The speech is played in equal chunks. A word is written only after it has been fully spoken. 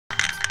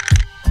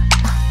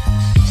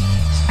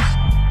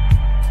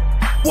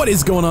What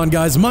is going on,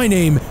 guys? My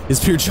name is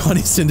Pure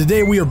Johnny's, and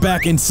today we are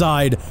back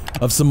inside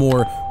of some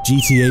more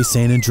GTA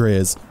San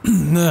Andreas.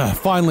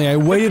 Finally, I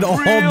waited a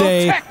whole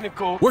day.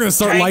 We're gonna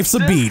start Life's a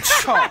Beach.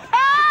 You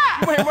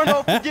ain't run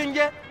off again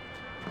yet?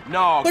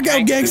 No. Look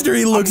how gangster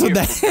he looks with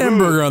that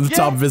hamburger on the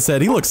top of his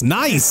head. He looks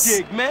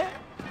nice.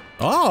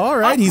 Oh, all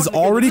right. He's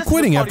already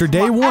quitting after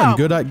day one.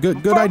 Good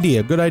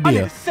idea. Good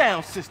idea.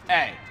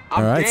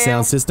 All right,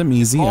 sound system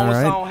easy. All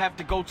right. I don't have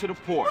to go to the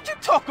port. What you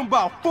talking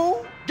about,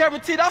 fool?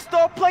 Guaranteed I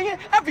start playing,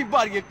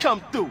 everybody will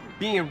come through.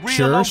 Being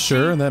real,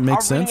 sure, that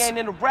makes sense. I really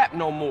ain't into rap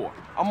no more.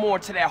 I'm more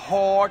into that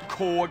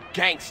hardcore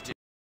gangster.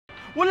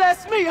 Well,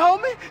 that's me,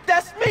 homie.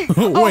 That's me.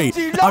 Wait,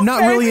 I'm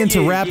not really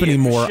into rap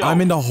anymore. Sure.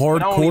 I'm into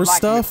hardcore like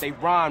stuff. They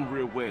rhyme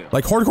real well.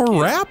 Like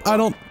hardcore rap? I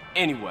don't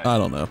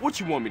know. What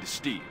you want me to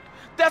steal?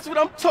 That's what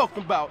I'm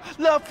talking about.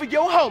 Love for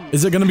your homies.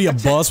 Is it gonna be a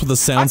bus with a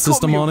sound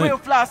system on it? Real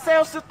fly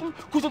sound system.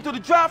 Cruising through the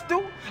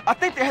drive-thru. I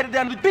think they headed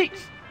down to the beach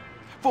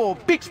for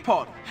a beach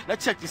party. Now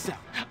check this out.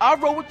 I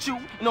roll with you,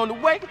 and on the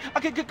way,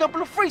 I can get a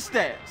couple of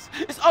freestyles.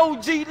 It's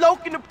OG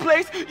Loke in the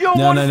place. You don't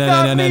want to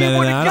stop me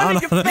with a gun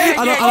in your face.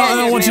 I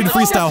don't want you to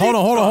freestyle. Hold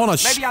on.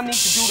 Maybe I need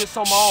to do this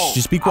on my own.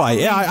 Just be quiet.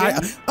 Yeah,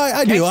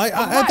 I do.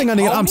 I think I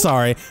need. I'm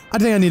sorry. I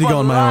think I need to go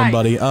on my own,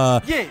 buddy. You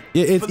know,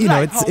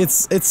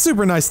 it's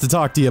super nice to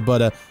talk to you,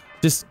 but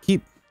just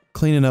keep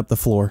cleaning up the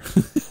floor.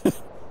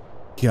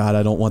 God,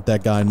 I don't want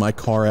that guy in my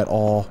car at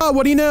all. Oh,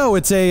 what do you know?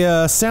 It's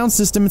a sound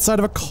system inside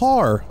of a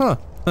car. Huh.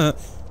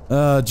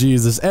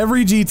 Jesus.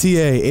 Every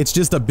GTA, it's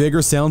just a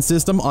bigger sound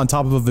system on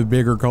top of a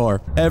bigger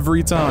car.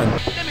 Every time.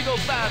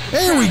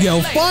 There we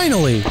go,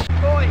 finally!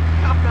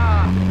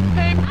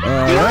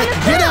 Alright,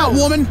 get out,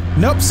 woman!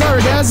 Nope,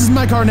 sorry guys, this is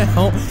my car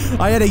now.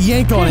 I had a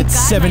yank on it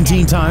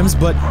 17 times,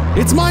 but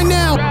it's mine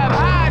now!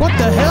 What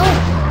the hell?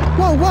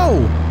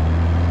 Whoa.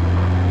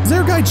 Is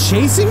there a guy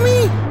chasing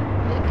me?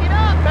 Get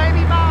up,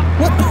 baby mom.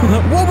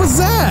 What was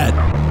that?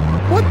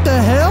 What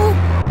the hell?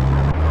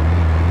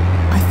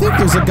 I think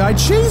there's a guy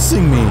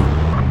chasing me.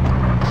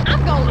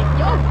 I'm going to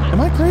your house. Am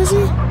I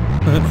crazy?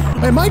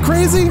 Am I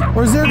crazy?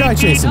 Or is there a guy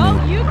chasing me?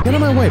 Get out of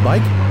my way,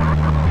 bike.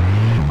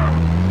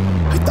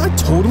 I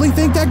totally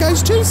think that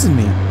guy's chasing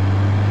me.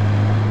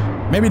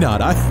 Maybe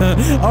not.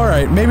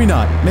 Alright, maybe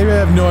not. Maybe I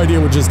have no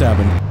idea what just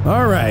happened.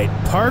 Alright,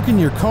 parking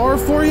your car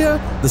for you.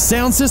 The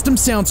sound system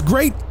sounds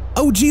great.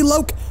 OG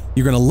Loke,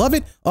 you're gonna love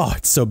it. Oh,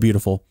 it's so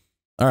beautiful.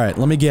 Alright,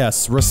 let me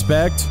guess.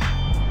 Respect.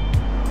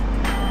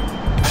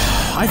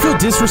 I feel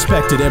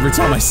disrespected every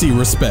time I see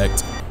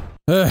respect.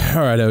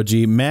 Alright,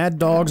 OG. Mad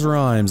Dog's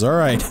Rhymes.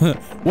 Alright.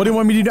 What do you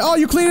want me to do? Oh,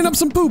 you cleaning up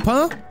some poop,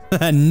 huh?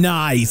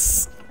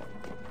 Nice.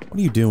 What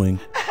are you doing?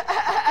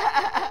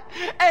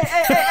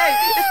 Hey,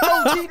 it's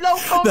OG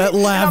Loke. That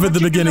laugh at the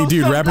beginning,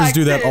 dude. Rappers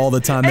do that all the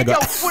time. They go,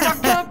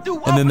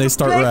 and then they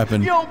start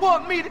rapping.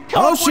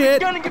 Oh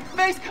shit!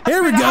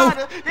 Here we go.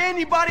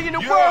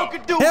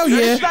 Hell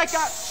yeah!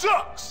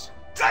 Sucks.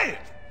 Damn.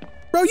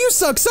 Bro, you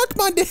suck. Suck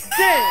my dick.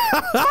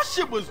 Damn. That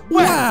shit was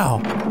whack.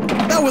 Wow.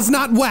 That was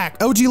not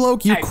whack. OG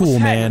Loke, you're cool,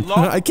 man.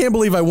 I can't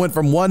believe I went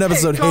from one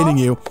episode hating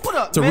you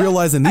to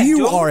realizing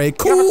you are a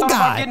cool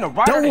guy.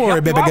 Don't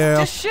worry, baby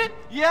girl.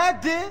 Yeah, I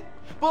did.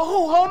 But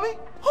who, homie?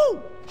 Who?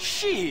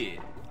 Shit.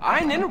 I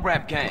ain't in the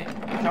rap game.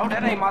 You know,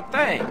 that ain't my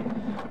thing.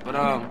 But,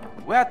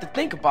 we have to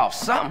think about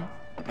something.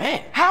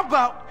 Man. How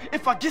about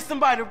if I get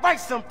somebody to write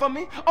something for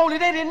me, only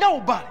they didn't know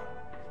about it?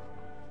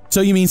 So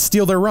you mean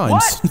steal their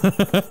rhymes?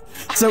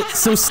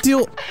 so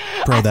steal...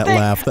 Bro, that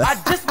laugh. I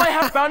just might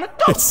have found a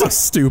ghost. It's so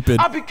stupid.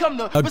 I become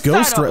the a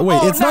ghost driver.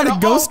 Wait, it's not a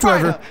ghost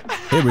driver.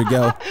 Here we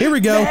go. Here we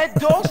go. Mad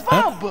Dog's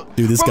Rhyme Book.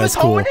 Dude, this guy's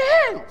cool.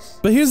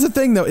 But here's the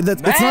thing, though. It's not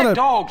a... Mad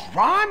Dog's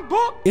Rhyme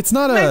Book? It's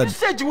not a... Man, you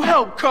said you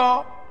help,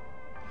 Carl.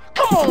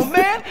 Come on,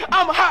 man.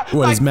 I'm hot.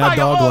 What, is Mad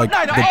Dog like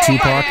the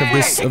Tupac of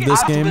this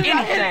game? I'll do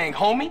anything,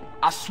 homie.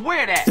 I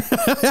swear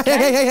that.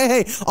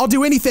 Hey. I'll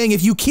do anything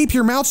if you keep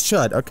your mouth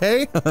shut,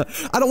 okay?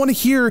 I don't want to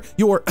hear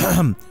your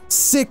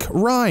sick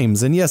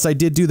rhymes. And yes, I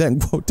did do that in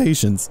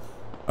quotations.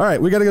 All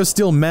right, we got to go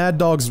steal Mad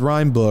Dog's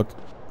rhyme book.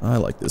 I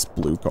like this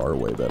blue car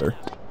way better.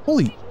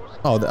 Holy...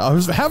 Oh, I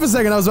was half a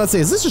second I was about to say,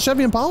 is this a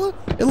Chevy Impala?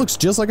 It looks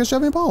just like a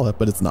Chevy Impala,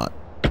 but it's not.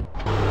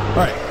 All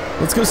right,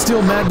 let's go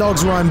steal Mad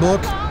Dog's rhyme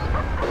book.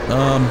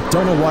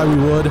 Don't know why we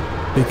would,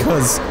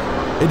 because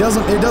it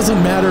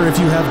doesn't matter if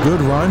you have good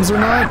rhymes or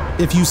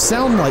not. If you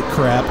sound like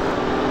crap,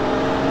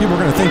 people are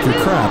gonna think you're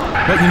crap.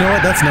 But you know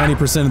what? That's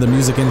 90% of the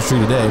music industry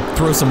today.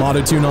 Throw some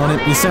auto-tune on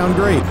it, you sound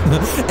great.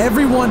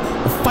 Everyone,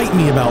 fight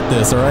me about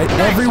this, alright?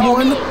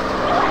 Everyone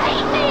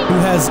who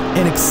has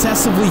an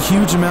excessively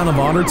huge amount of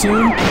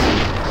auto-tune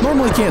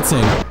normally can't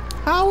sing.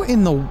 How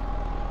in the...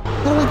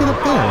 How do I get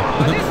up there?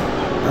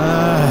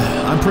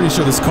 I'm pretty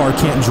sure this car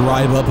can't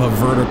drive up a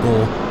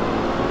vertical...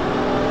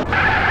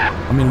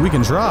 I mean, we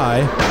can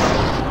try.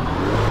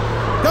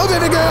 Go,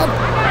 baby girl!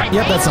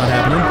 Yep, that's not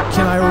happening.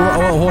 Can I,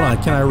 oh, hold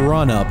on. Can I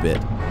run up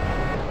it?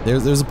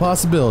 There's a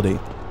possibility.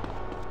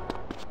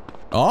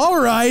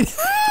 All right.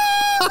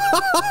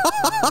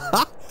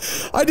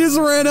 I just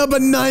ran up a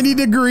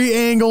 90-degree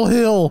angle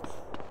hill.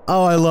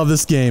 Oh, I love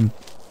this game.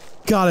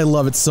 God, I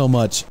love it so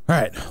much. All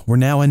right, we're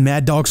now in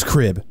Mad Dog's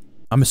crib.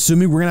 I'm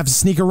assuming we're gonna have to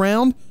sneak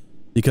around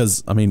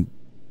because, I mean,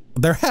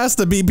 there has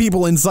to be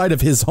people inside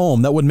of his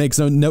home. That would make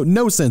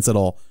no sense at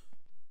all.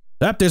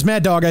 Yep, there's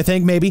Mad Dog, I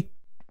think, maybe.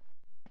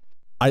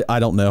 I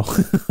don't know.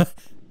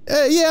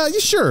 Yeah,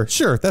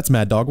 sure, that's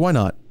Mad Dog, why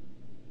not?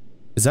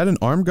 Is that an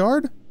armed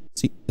guard?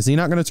 Is he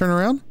not gonna turn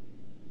around?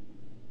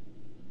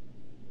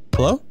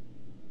 Hello?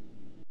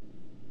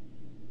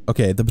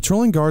 Okay, the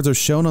patrolling guards are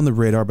shown on the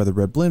radar by the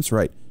red blimps,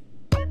 right?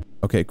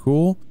 Okay,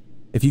 cool.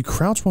 If you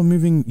crouch while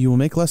moving, you will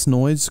make less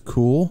noise.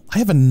 Cool. I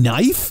have a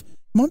knife?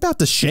 Am I about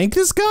to shank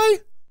this guy?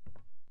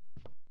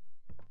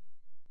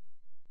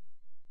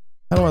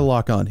 How do I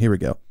lock on? Here we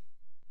go.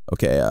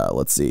 Okay,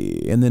 let's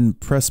see. And then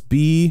press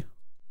B.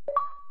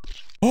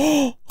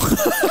 Oh!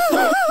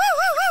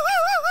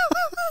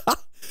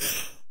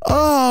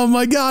 Oh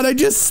my god, I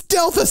just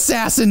stealth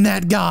assassin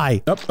that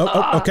guy!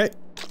 Oh, okay.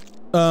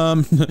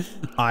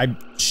 I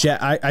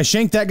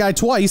shanked that guy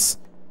twice.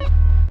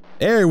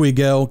 There we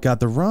go. Got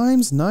the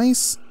rhymes,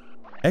 nice.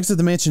 Exit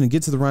the mansion and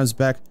get to the rhymes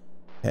back.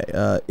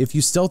 Okay, if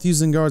you stealth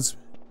using guards...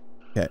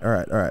 Okay,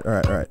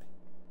 alright.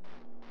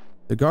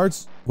 The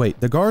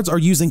guards are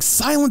using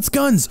silence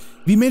guns!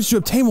 If you manage to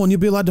obtain one,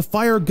 you'll be allowed to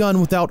fire a gun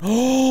without...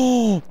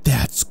 Oh,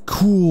 that's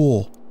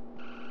cool!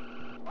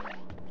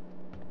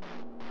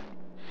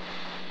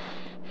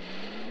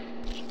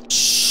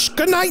 Shh,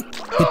 good night!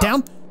 Get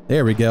down.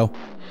 There we go.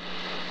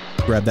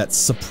 Grab that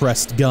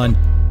suppressed gun.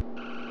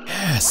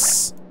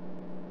 Yes!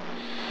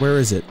 Where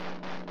is it?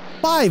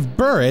 5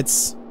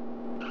 burrets?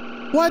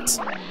 What?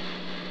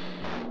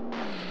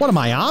 What am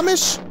I,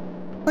 Amish? What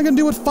am I gonna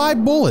do with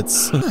 5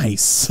 bullets?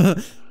 Nice.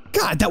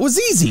 God, that was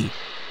easy.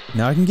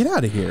 Now I can get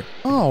out of here.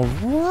 All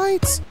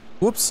right.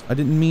 Whoops, I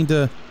didn't mean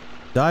to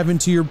dive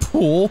into your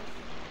pool.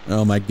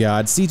 Oh my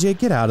god, CJ,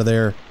 get out of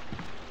there.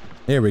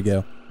 There we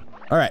go.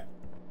 All right,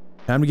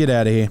 time to get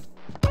out of here.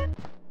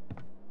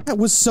 That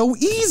was so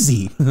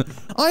easy.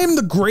 I am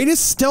the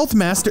greatest stealth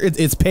master.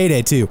 It's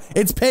payday too.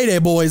 It's payday,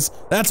 boys.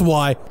 That's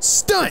why.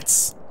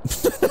 Stunts.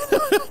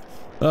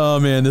 Oh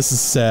man, this is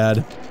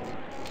sad.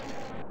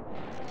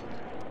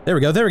 There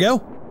we go. There we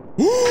go.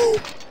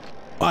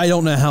 I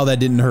don't know how that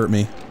didn't hurt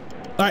me.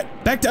 All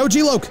right, back to OG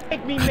Loke.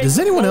 Does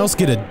anyone else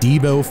get a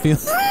Debo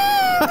feeling?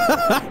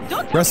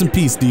 Rest in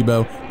peace,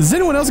 Debo. Does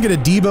anyone else get a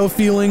Debo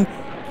feeling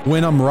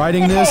when I'm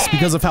writing this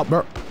because of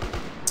how...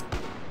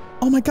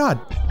 Oh my god.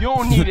 You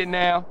don't need it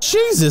now.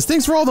 Jesus,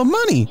 thanks for all the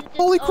money.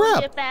 Holy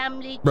crap.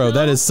 Bro,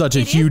 that is such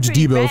a huge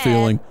Debo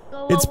feeling.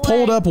 It's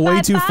pulled up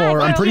way too far.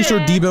 I'm pretty sure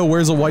Debo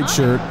wears a white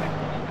shirt.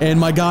 And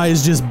my guy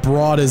is just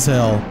broad as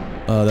hell.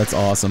 That's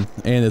awesome.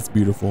 And it's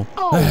beautiful.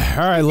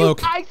 Alright,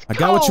 Loke. I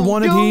got what you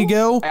wanted. Here you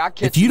go.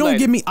 If you don't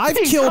give me... I've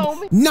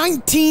killed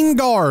 19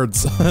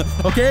 guards.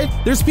 Okay?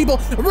 There's people...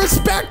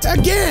 Respect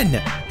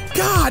again!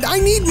 God, I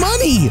need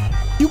money!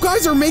 You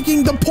guys are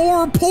making the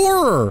poor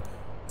poorer.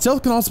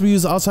 Stealth can also be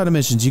used outside of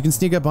missions. You can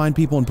sneak up behind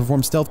people and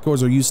perform stealth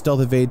cores or use stealth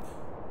evade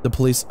the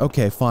police.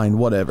 Okay, fine,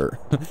 whatever.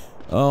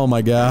 Oh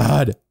my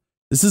god.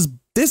 This is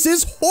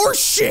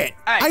horseshit! Hey,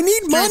 I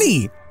need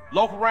money!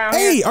 Local around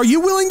hey, here. Are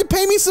you willing to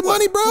pay me some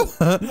money, bro?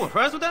 You want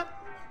fries with that?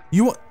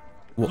 You want...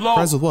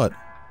 fries with what?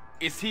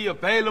 Is he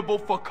available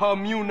for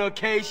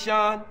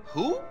communication?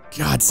 Who?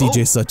 God,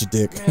 CJ's such a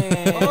dick.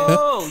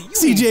 Oh,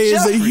 CJ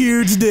is a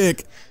huge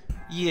dick.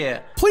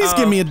 Yeah. Please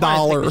give me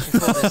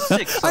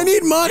 $1. I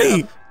need money!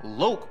 Yeah.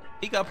 Loke,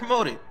 he got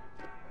promoted.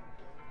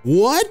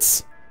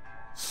 What?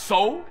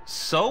 So?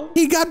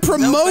 He got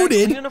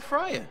promoted? In a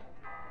fryer.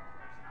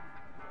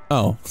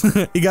 Oh,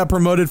 he got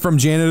promoted from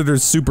janitor to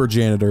super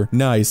janitor.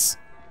 Nice.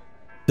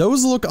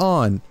 Those look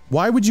on.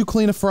 Why would you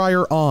clean a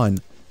fryer on?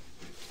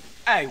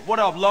 Hey, what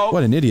up, Loke?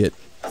 What an idiot.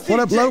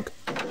 What up, Loke?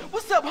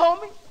 What's up,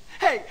 homie?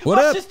 Hey, what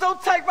my up? shit's so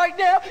tight right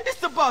now,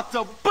 it's about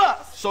to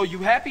bust. So you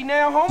happy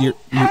now, homie?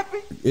 Happy?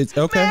 It's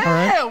okay, man,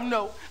 alright. Hell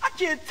no. I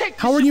can't take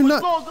this How are shit you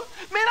much not? longer.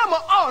 Man, I'm an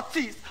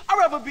artist. I'd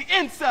rather be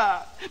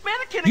inside. Man,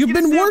 I can't You've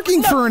been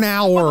working for an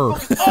hour.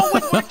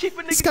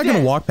 This guy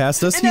gonna walk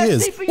past us? He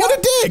is. CPO, what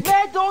a dick!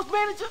 Mad Dog's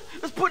manager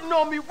is putting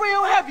on me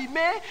real heavy,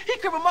 man. He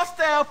cribbing my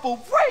style for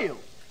real.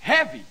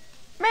 Heavy?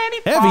 Man,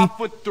 he heavy?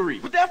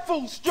 5'3". But that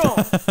fool's strong.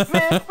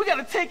 Man, we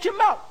gotta take him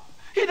out.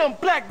 He done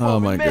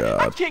blackballed me, man.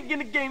 I can't get in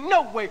the game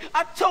no way.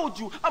 I told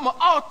you, I'm an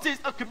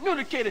artist, a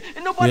communicator,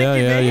 and nobody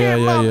can hear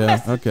my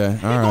message. Okay, all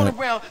he right. going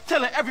around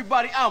telling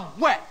everybody I'm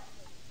whack.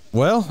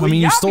 Well, I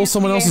mean, you stole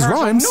someone else's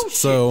rhymes,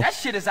 so... That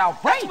shit is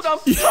outrageous.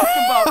 That's what I'm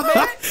talking about,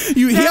 man.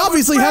 He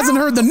obviously hasn't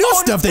heard the new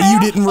stuff that you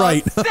didn't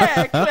write.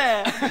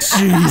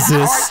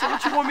 Jesus.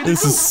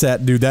 This is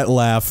sad, dude. That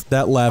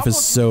laugh is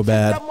so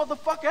bad. That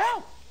motherfucker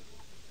out.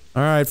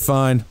 All right,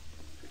 fine.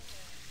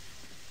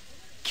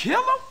 Kill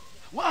him?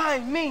 Well, I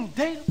ain't mean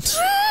data.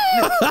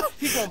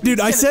 Dude,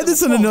 I said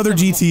this in another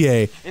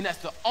GTA.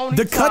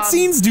 The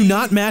cutscenes do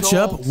not match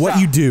up what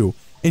you do.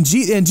 In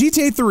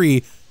GTA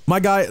 3, my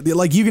guy,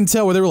 like, you can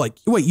tell where they were like,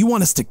 wait, you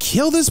want us to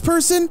kill this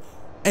person?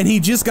 And he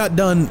just got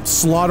done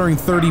slaughtering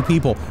 30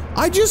 people.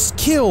 I just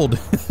killed.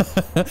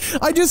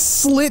 I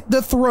just slit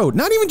the throat.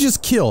 Not even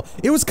just kill.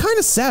 It was kind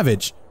of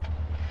savage.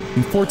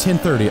 Before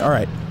 10:30. All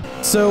right.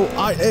 So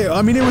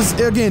I mean, it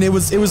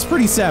was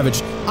pretty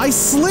savage. I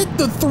slit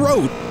the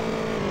throat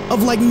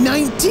of like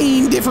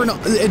 19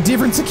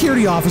 different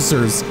security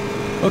officers.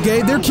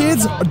 Okay, their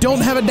kids don't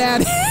have a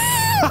dad.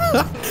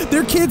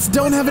 Their kids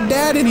don't have a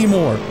dad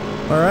anymore.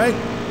 All right,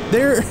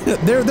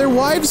 their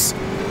wives.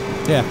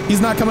 Yeah,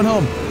 he's not coming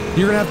home.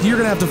 You're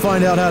gonna have to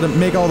find out how to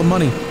make all the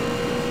money.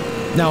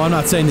 Now, I'm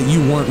not saying that you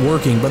weren't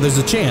working, but there's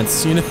a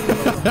chance, you know.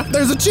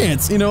 There's a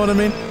chance, you know what I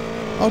mean?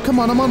 Oh, come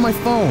on, I'm on my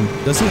phone.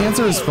 Does he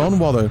answer his phone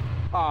while the?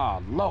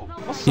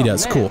 He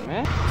does. Cool.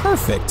 Man?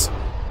 Perfect.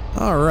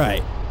 All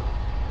right.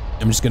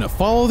 I'm just gonna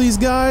follow these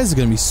guys. It's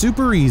gonna be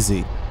super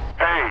easy.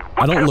 Hey,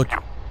 I don't look.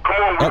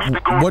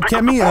 What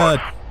kept me?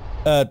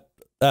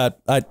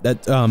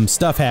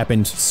 Stuff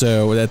happened,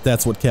 so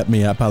that's what kept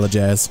me. I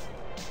apologize.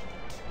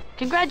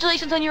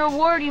 Congratulations on your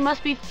award. You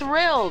must be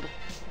thrilled.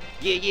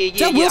 Yeah.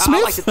 that Will Smith?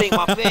 I like to thank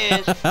my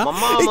fans, my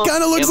mama, It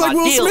kind of looks and like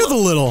my Will dealer. Smith a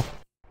little.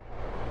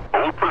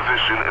 hold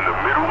position in the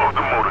middle of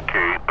the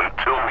motorcade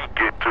until we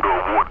get to the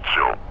award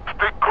show.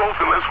 Stick close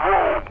and let's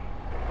roll.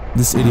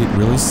 This idiot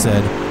really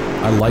said,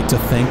 "I'd like to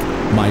thank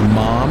my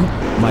mom,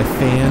 my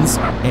fans,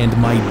 and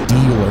my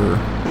dealer."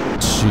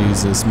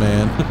 Jesus,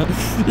 man.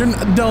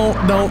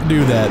 Don't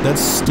do that.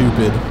 That's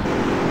stupid.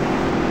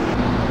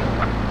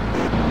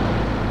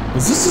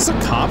 Is this just a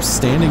cop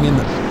standing in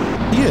the...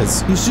 He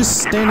is. He's just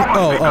standing...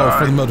 Oh,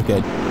 for the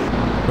motorcade.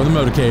 For the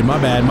motorcade. My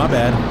bad.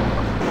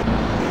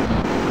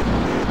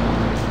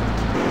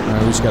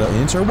 Alright, we just gotta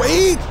enter.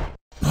 Wait!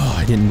 Oh,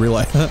 I didn't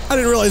realize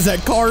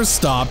that car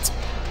stopped.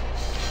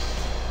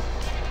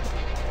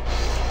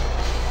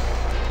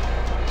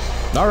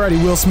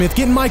 Alrighty, Will Smith,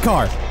 get in my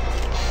car.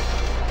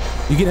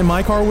 You get in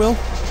my car, Will?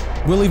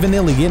 Willy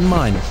Vanilli, get in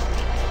mine.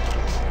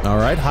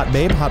 Alright, hot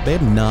babe.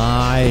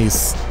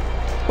 Nice.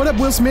 What up,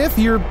 Will Smith?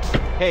 You're...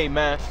 Hey,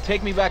 man,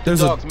 take me back to There's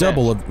Dog's a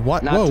double Nest. of...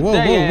 What? Not Whoa.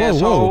 today,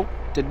 asshole.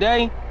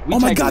 Today, we Oh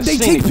my taking god, the they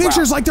take scenic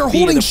pictures route like they're via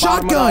holding the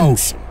bottom of the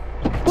shotguns!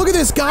 Look at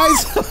this,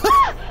 guys!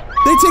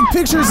 They take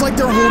pictures like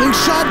they're holding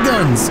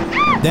shotguns!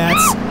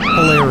 That's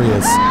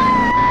hilarious.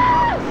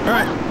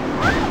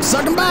 Alright.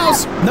 Suck 'em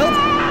bows! Nope.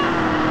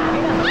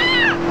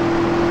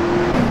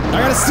 I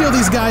gotta steal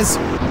these guys.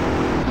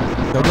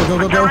 Go.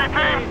 Security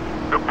team,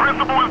 the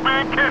principal is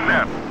being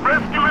kidnapped.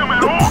 Rescue him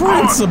at all The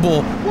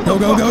principal!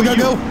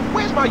 Go.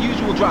 Where's my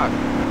usual driver?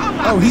 I'm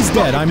not Oh, he's this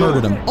dead. fucking I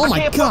murdered dude. him. Oh I my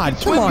can't god,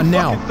 fucking come swim, on you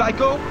now. fucking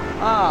psycho.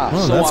 Oh,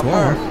 So that's I've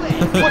wrong. heard.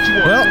 What you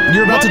want? Well,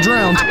 you're about to Money?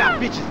 drown. I got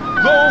bitches.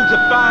 Loads of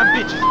fine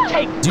bitches.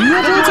 Take. Do you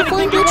have loads of fine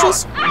Anything you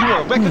bitches? want. You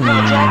want a record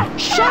contract?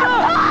 Shut up.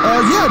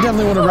 Yeah, I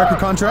definitely want a record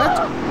contract.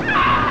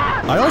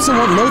 I also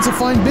want loads of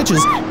fine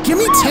bitches. Give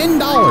me $10.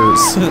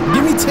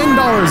 Give me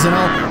 $10 and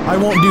I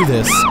won't do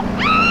this.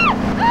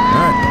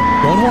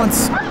 Alright, going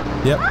once.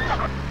 Yep.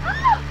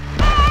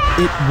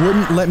 It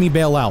wouldn't let me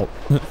bail out.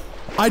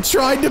 I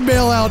tried to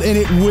bail out and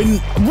it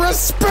wouldn't.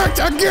 Respect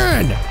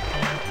again!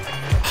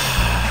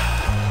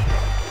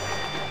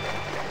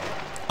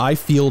 I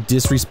feel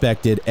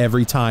disrespected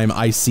every time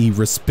I see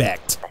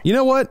respect. You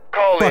know what?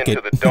 Call Fuck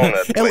into it. the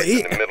donut place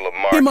in the middle of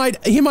March.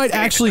 He might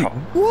actually.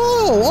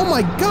 Whoa! Oh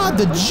my God!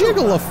 The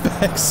jiggle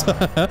effects.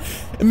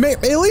 At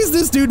least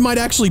this dude might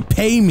actually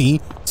pay me.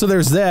 So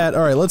there's that.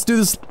 All right, let's do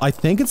this. I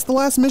think it's the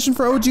last mission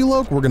for OG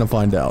Loke. We're gonna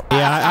find out.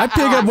 Yeah, I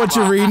pick up what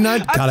you're reading.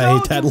 God, I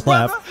hate that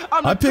laugh.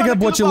 I pick up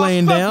what you're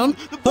laying down.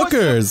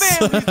 Hookers.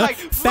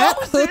 Fat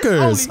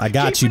hookers. I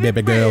got you,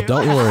 baby girl.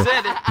 Don't worry.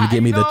 You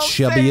give me the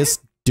chubbiest,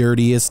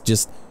 dirtiest,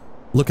 just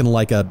looking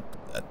like a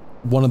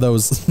one of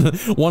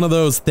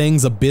those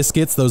things of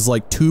biscuits, those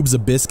like tubes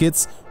of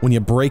biscuits when you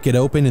break it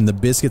open and the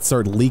biscuits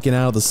start leaking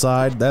out of the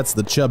side. That's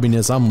the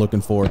chubbiness I'm looking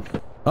for.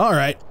 All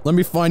right, let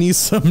me find you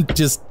some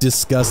just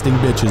disgusting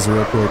bitches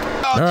real quick.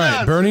 All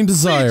right, Burning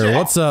Desire,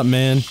 what's up,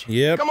 man?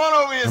 Yep, Come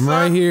on over here, I'm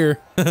right here.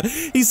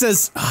 He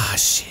says,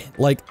 shit,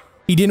 like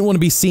he didn't want to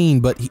be seen,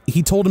 but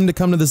he told him to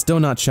come to this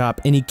donut shop,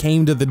 and he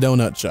came to the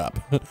donut shop.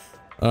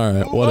 All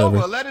right, whatever.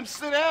 Over, let him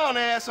sit down,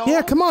 asshole.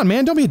 Yeah, come on,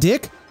 man, don't be a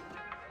dick.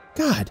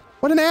 God,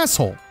 what an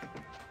asshole.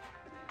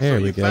 There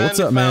we go. What's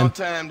up, man?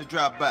 Time to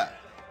drop by.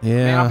 Yeah.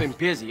 Man, I've been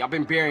busy. I've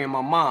been burying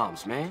my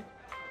moms, man.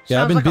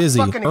 Yeah, I've been Sounds like a busy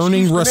fucking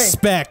earning excuse to me.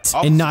 respect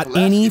Officer and not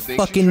Pulaski any thinks you're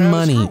fucking trying to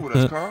money. screw with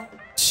us, Carl.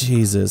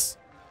 Jesus.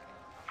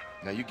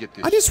 Now you get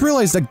this. I just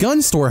realized a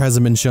gun store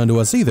hasn't been shown to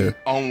us either.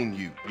 own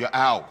you. You're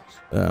ours.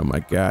 Oh my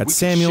God, We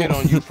Samuel. can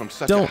shit on you from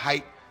such don't. a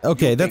height.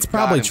 Okay, you that's think God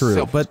probably true,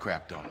 himself was but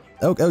crapped on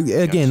you.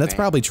 again, that's understand?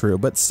 probably true.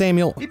 But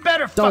Samuel, You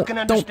better don't fucking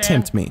understand.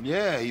 tempt me.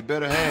 Yeah, he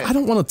better have. I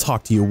don't want to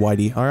talk to you,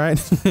 Whitey. All right,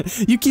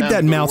 you keep Time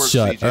that to go to mouth work,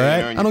 shut. CJ, All and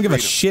right, earn I don't your give a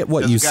freedom. shit what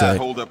There's you a guy say.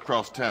 hold up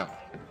cross town.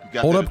 You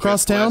got Hold that up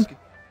cross address, town. Pulaski?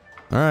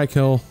 All right,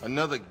 cool.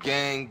 Another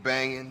gang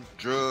banging,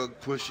 drug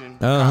pushing,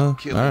 Uh-huh. cop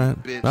killing All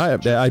right. bitch. I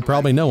just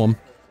probably like know him. you.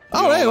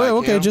 Oh, You hey, don't wait,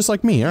 like okay, him, just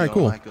like me. All you right, don't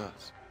cool. like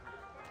us.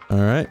 All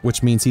right,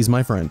 which means he's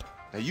my friend.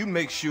 Now you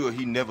make sure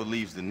he never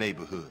leaves the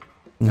neighborhood.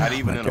 Not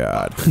even Oh my in a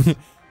God. box.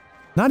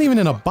 Not even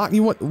in a box.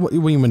 You want you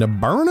want me to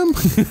burn him?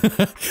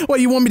 What,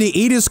 you want me to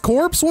eat his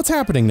corpse? What's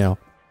happening now?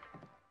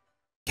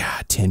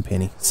 God,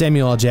 Tenpenny.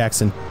 Samuel L.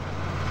 Jackson.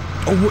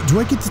 Oh, what, do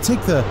I get to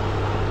take the...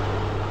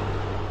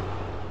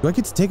 Do I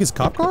get to take his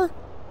cop car?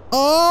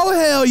 Oh,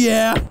 hell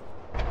yeah!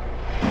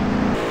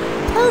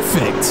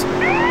 Perfect!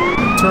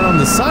 Turn on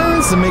the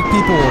sirens to make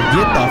people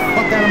get the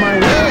fuck out of my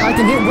way. I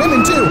can hit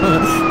women too.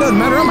 Doesn't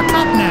matter, I'm a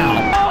cop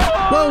now.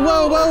 Whoa,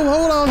 whoa, whoa,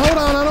 hold on.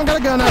 I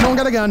don't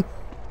got a gun,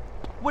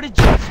 What did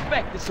you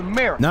expect? It's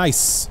America.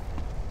 Nice.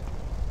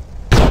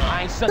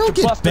 I ain't such Don't a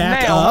get buster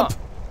back now, up. huh?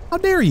 How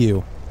dare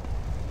you?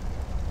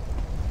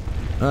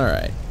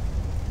 Alright.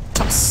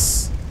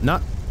 Toss.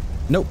 Not.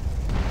 Nope.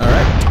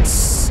 Alright.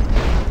 Toss.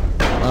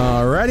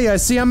 Alrighty, I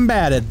see I'm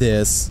bad at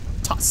this.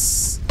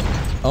 Toss.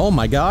 Oh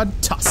my god.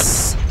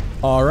 Toss.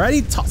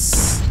 Alrighty.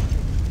 Toss.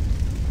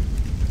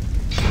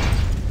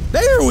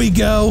 There we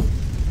go.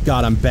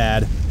 God, I'm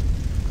bad.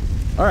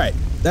 Alright.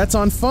 That's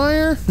on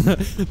fire.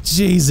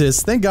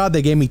 Jesus. Thank God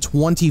they gave me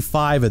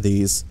 25 of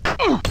these.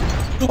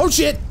 Oh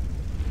shit.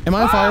 Am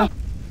I on fire?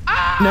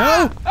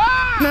 No.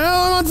 No,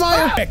 I'm on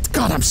fire.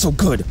 God, I'm so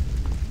good.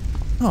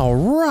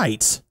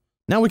 Alright.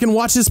 Now we can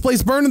watch this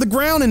place burn to the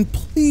ground and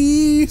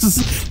please,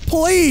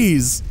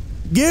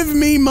 give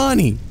me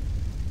money.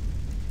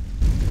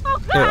 Oh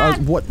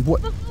God! What?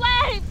 The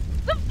flames!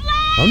 The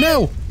flames! Oh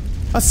no!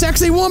 A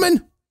sexy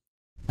woman!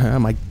 Oh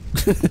my...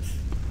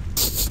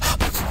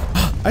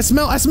 I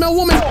smell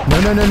woman!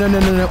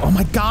 No. Oh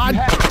my god!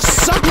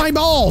 Suck my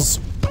balls!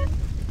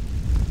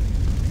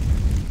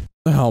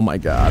 Oh my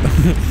god.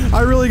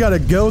 I really gotta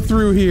go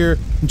through here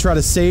and try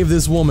to save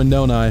this woman,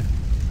 don't I?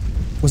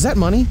 Was that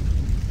money?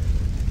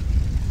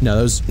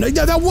 No,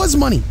 that was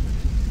money!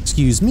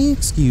 Excuse me.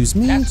 That's Just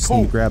need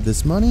cool. to grab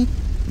this money.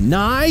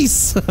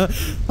 Nice!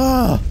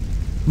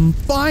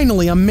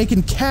 Finally, I'm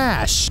making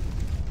cash!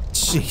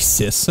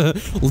 Jesus.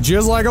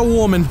 Just like a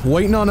woman,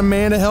 waiting on a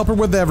man to help her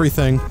with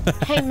everything.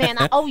 Hey man,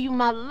 I owe you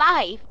my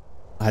life.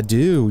 I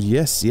do.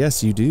 Yes,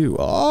 you do.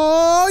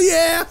 Oh,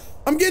 yeah!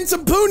 I'm getting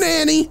some poo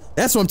nanny!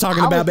 That's what I'm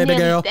talking about, baby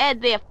girl.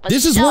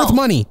 This is worth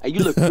money. Hey, you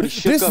look pretty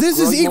shook up, This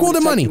girl. is You want equal me to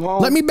take money. you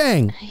home? Let me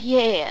bang.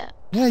 Yeah.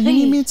 Yeah, you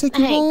need me to take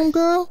you Thanks. home,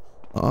 girl?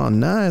 Oh,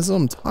 nice. That's what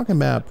I'm talking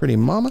about, pretty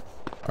mama.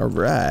 All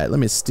right, let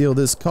me steal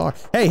this car.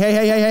 Hey.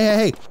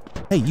 Hey,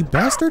 you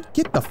bastard.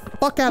 Get the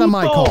fuck out of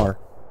my car.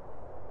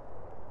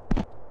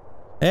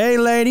 Hey,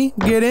 lady.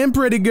 Get in,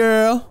 pretty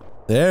girl.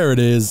 There it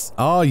is.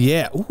 Oh,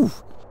 yeah. Ooh.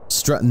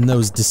 Strutting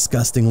those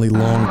disgustingly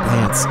long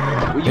pants.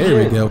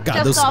 There we go. God,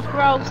 Just those... off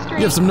Grove Street.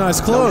 You have some nice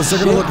clothes. They're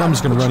gonna look... I'm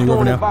just gonna run you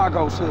over now.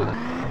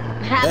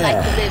 I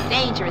like to live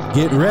dangerously.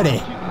 Get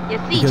ready. You're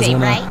Because CJ,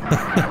 when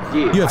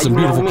right? you have some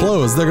beautiful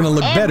clothes. They're gonna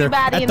look better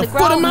Everybody at in the the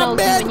foot of Grove my knows you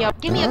bed. and your-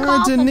 Give me a All call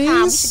right, sometime. We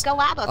Denise. should go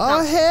out or Oh,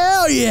 something.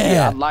 hell Yeah,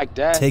 yeah. I like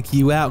that. Take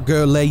you out,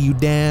 girl, lay you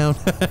down.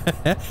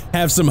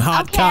 Have some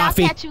hot Okay,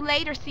 coffee. I'll catch you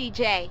later,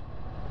 CJ.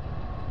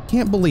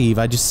 Can't believe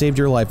I just saved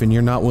your life and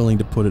you're not willing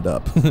to put it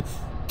up.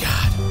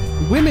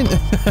 God, women.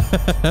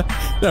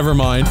 Never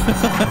mind.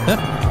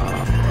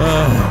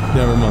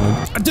 Never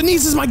mind.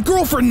 Denise is my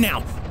girlfriend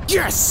now.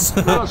 Yes!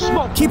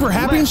 Keep her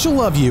happy and she'll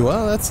love you.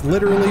 Well, that's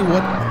literally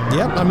what...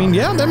 Yep, I mean,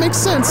 yeah, that makes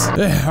sense.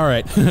 All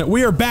right,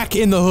 we are back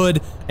in the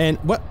hood, and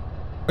what?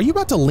 Are you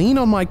about to lean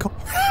on my car?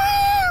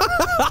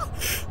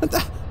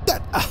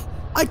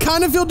 I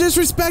kind of feel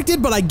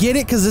disrespected, but I get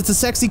it because it's a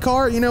sexy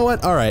car. You know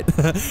what? All right.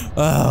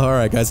 All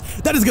right, guys.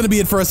 That is going to be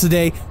it for us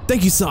today.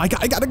 Thank you so I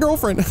got a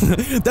girlfriend.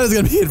 That is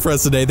going to be it for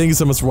us today. Thank you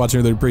so much for watching.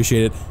 I really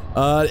appreciate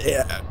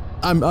it.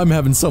 I'm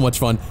having so much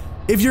fun.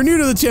 If you're new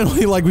to the channel,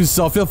 you like what you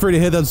saw, feel free to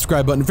hit that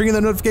subscribe button, finger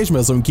that notification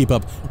bell so we can keep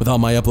up with all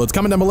my uploads.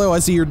 Comment down below. I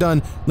see you're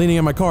done leaning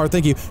on my car.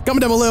 Thank you.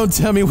 Comment down below and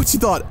tell me what you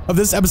thought of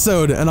this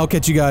episode, and I'll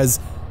catch you guys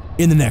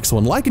in the next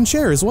one. Like and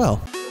share as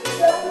well.